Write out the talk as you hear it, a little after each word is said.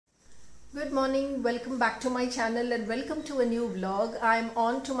Good morning, welcome back to my channel and welcome to a new vlog. I'm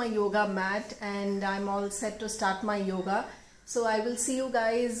on to my yoga mat and I'm all set to start my yoga. So I will see you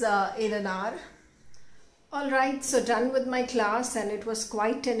guys in an hour. Alright, so done with my class and it was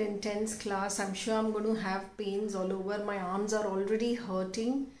quite an intense class. I'm sure I'm going to have pains all over. My arms are already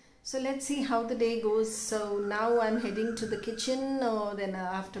hurting. So let's see how the day goes. So now I'm heading to the kitchen. Then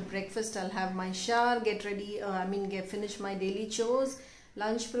after breakfast I'll have my shower, get ready, finish my daily chores,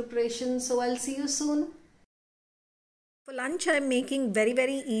 lunch preparation. So I'll see you soon. For lunch I'm making very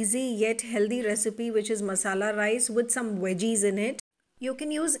easy yet healthy recipe, which is masala rice with some veggies in it. You can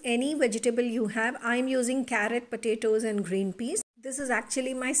use any vegetable you have. I'm using carrot, potatoes and green peas. This is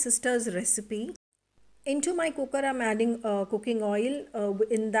actually my sister's recipe. Into my cooker I'm adding cooking oil.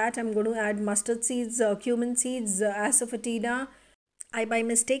 In that I'm going to add mustard seeds, cumin seeds, asafoetida. I by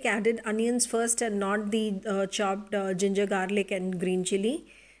mistake added onions first and not the chopped ginger, garlic and green chili.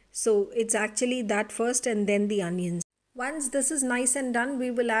 So it's actually that first and then the onions. Once this is nice and done,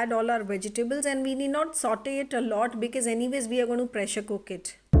 we will add all our vegetables and we need not saute it a lot because anyways we are going to pressure cook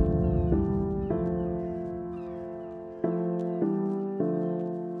it.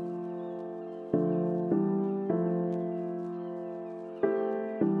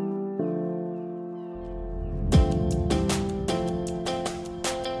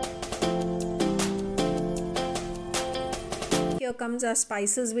 Here comes our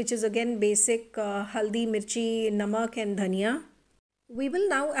spices, which is again basic haldi, mirchi, namak and dhania. We will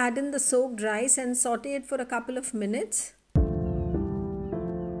now add in the soaked rice and saute it for a couple of minutes.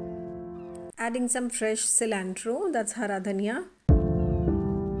 Adding some fresh cilantro, that's hara dhania.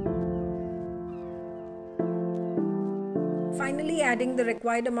 Finally adding the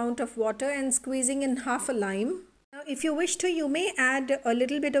required amount of water and squeezing in half a lime. Now if you wish to, you may add a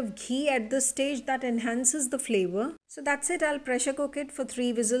little bit of ghee at this stage, that enhances the flavor. So that's it, I'll pressure cook it for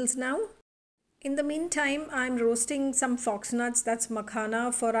 3 whistles now. In the meantime, I'm roasting some fox nuts, that's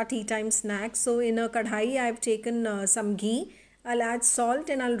makhana, for our tea time snack. So in a kadhai, I've taken some ghee. I'll add salt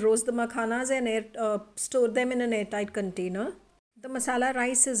and I'll roast the makhanas and store them in an airtight container. The masala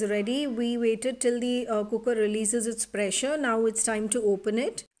rice is ready. We waited till the cooker releases its pressure. Now it's time to open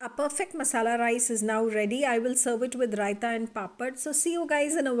it. A perfect masala rice is now ready. I will serve it with raita and papad. So see you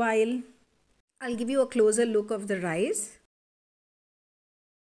guys in a while. I'll give you a closer look of the rice.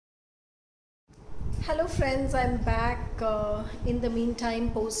 Hello friends, I'm back. In the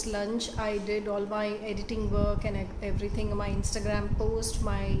meantime, post lunch I did all my editing work and everything, my Instagram post,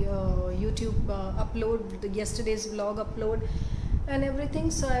 my YouTube upload, yesterday's vlog upload and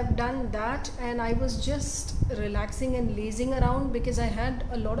everything. So I've done that and I was just relaxing and lazing around because I had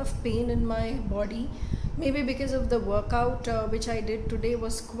a lot of pain in my body. Maybe because of the workout which I did today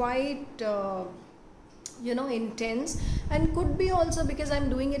was quite intense, and could be also because I'm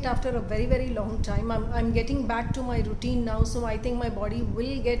doing it after a very long time. I'm getting back to my routine now, so I think my body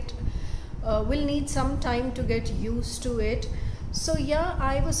will need some time to get used to it. So yeah,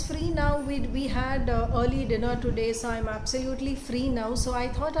 I was free now. We had early dinner today, so I'm absolutely free now. So I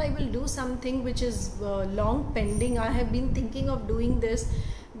thought I will do something which is long pending. I have been thinking of doing this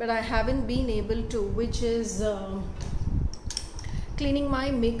but I haven't been able to, which is cleaning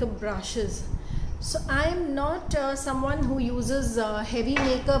my makeup brushes. So I am not someone who uses heavy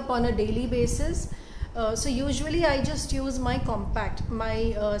makeup on a daily basis. So usually I just use my compact,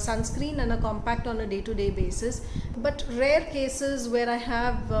 my sunscreen and a compact on a day-to-day basis. But rare cases where I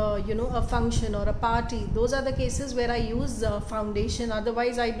have a function or a party, those are the cases where I use foundation.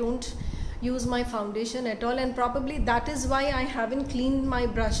 Otherwise I don't use my foundation at all, and probably that is why I haven't cleaned my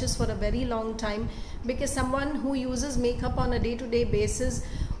brushes for a very long time, because someone who uses makeup on a day-to-day basis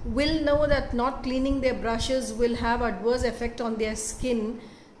will know that not cleaning their brushes will have adverse effect on their skin,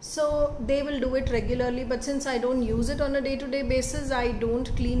 so they will do it regularly. But since I don't use it on a day-to-day basis, I don't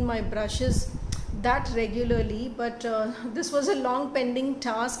clean my brushes that regularly. But this was a long pending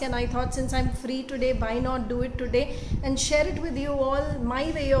task and I thought, since I'm free today, why not do it today and share it with you all,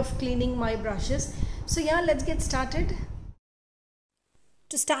 my way of cleaning my brushes. So yeah, let's get started.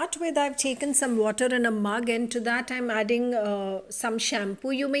 To start with, I've taken some water in a mug and to that I'm adding some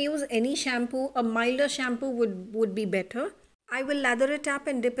shampoo. You may use any shampoo. A milder shampoo would be better. I will lather it up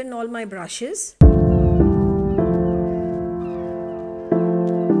and dip in all my brushes.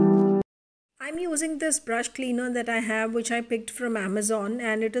 I'm using this brush cleaner that I have, which I picked from Amazon,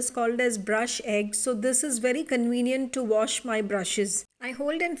 and it is called as Brush Egg. So this is very convenient to wash my brushes. I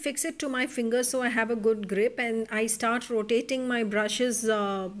hold and fix it to my finger so I have a good grip, and I start rotating my brushes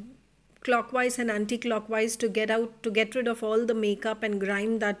clockwise and anti-clockwise to get rid of all the makeup and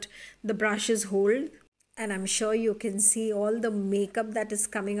grime that the brushes hold. And I'm sure you can see all the makeup that is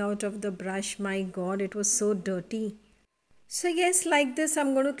coming out of the brush. My god, it was so dirty. So yes, like this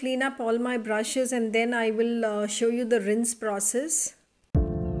I'm going to clean up all my brushes, and then I will show you the rinse process.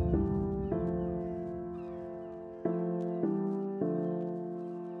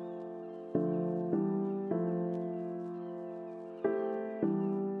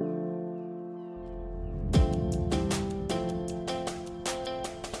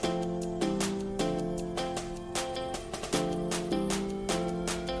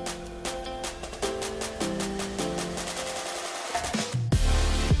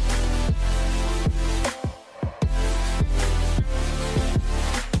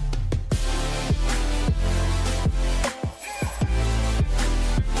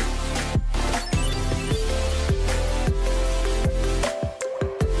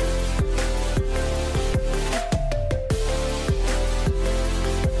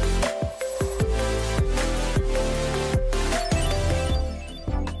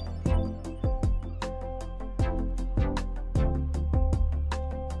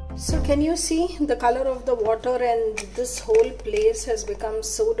 So can you see the color of the water, and this whole place has become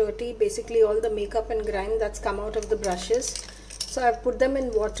so dirty. Basically all the makeup and grime that's come out of the brushes. So I've put them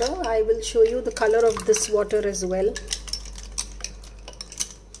in water. I will show you the color of this water as well.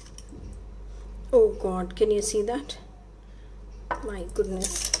 Oh god, can you see that? My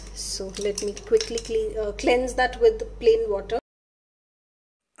goodness. So let me quickly cleanse that with plain water.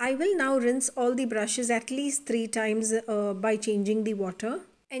 I will now rinse all the brushes at least 3 times by changing the water.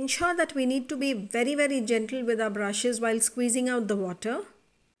 Ensure that we need to be very gentle with our brushes while squeezing out the water.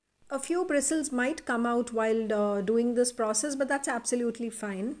 A few bristles might come out while doing this process, but that's absolutely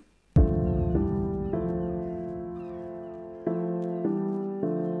fine.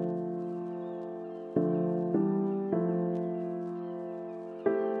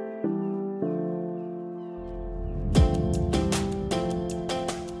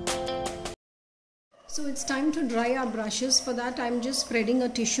 So it's time to dry our brushes. For that I'm just spreading a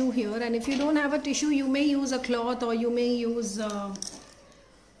tissue here, and if you don't have a tissue you may use a cloth or you may use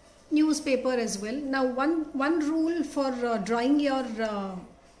newspaper as well. Now one rule for drying your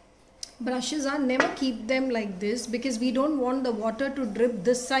brushes are never keep them like this, because we don't want the water to drip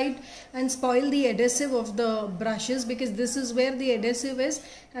this side and spoil the adhesive of the brushes, because this is where the adhesive is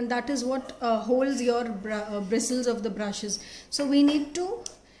and that is what holds your bristles of the brushes. So we need to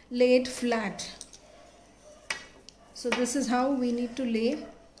lay it flat. So this is how we need to lay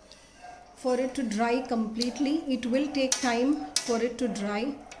for it to dry completely. It will take time for it to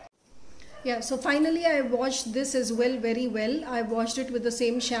dry. Yeah, so finally I washed this as well very well. I washed it with the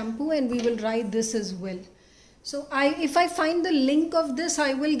same shampoo, and we will dry this as well. So if I find the link of this,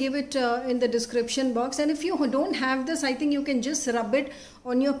 I will give it in the description box. And if you don't have this, I think you can just rub it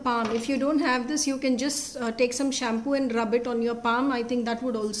on your palm. If you don't have this, you can just take some shampoo and rub it on your palm. I think that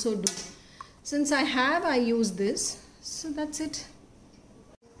would also do. Since I have, I use this. So that's it.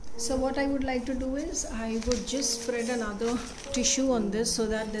 So what I would like to do is I would just spread another tissue on this so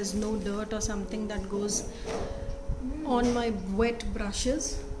that there's no dirt or something that goes on my wet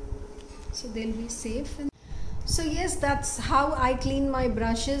brushes, so they'll be safe. So yes, that's how I clean my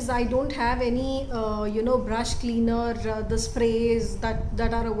brushes. I don't have any brush cleaner, the sprays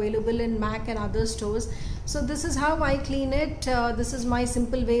that are available in MAC and other stores. So this is how I clean it. This is my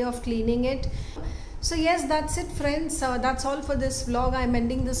simple way of cleaning it. So yes, that's it friends. That's all for this vlog. I'm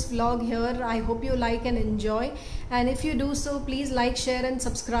ending this vlog here. I hope you like and enjoy, and if you do so, please like, share and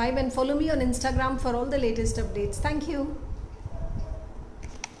subscribe, and follow me on Instagram for all the latest updates. Thank you.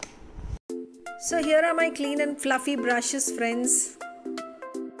 So here are my clean and fluffy brushes friends.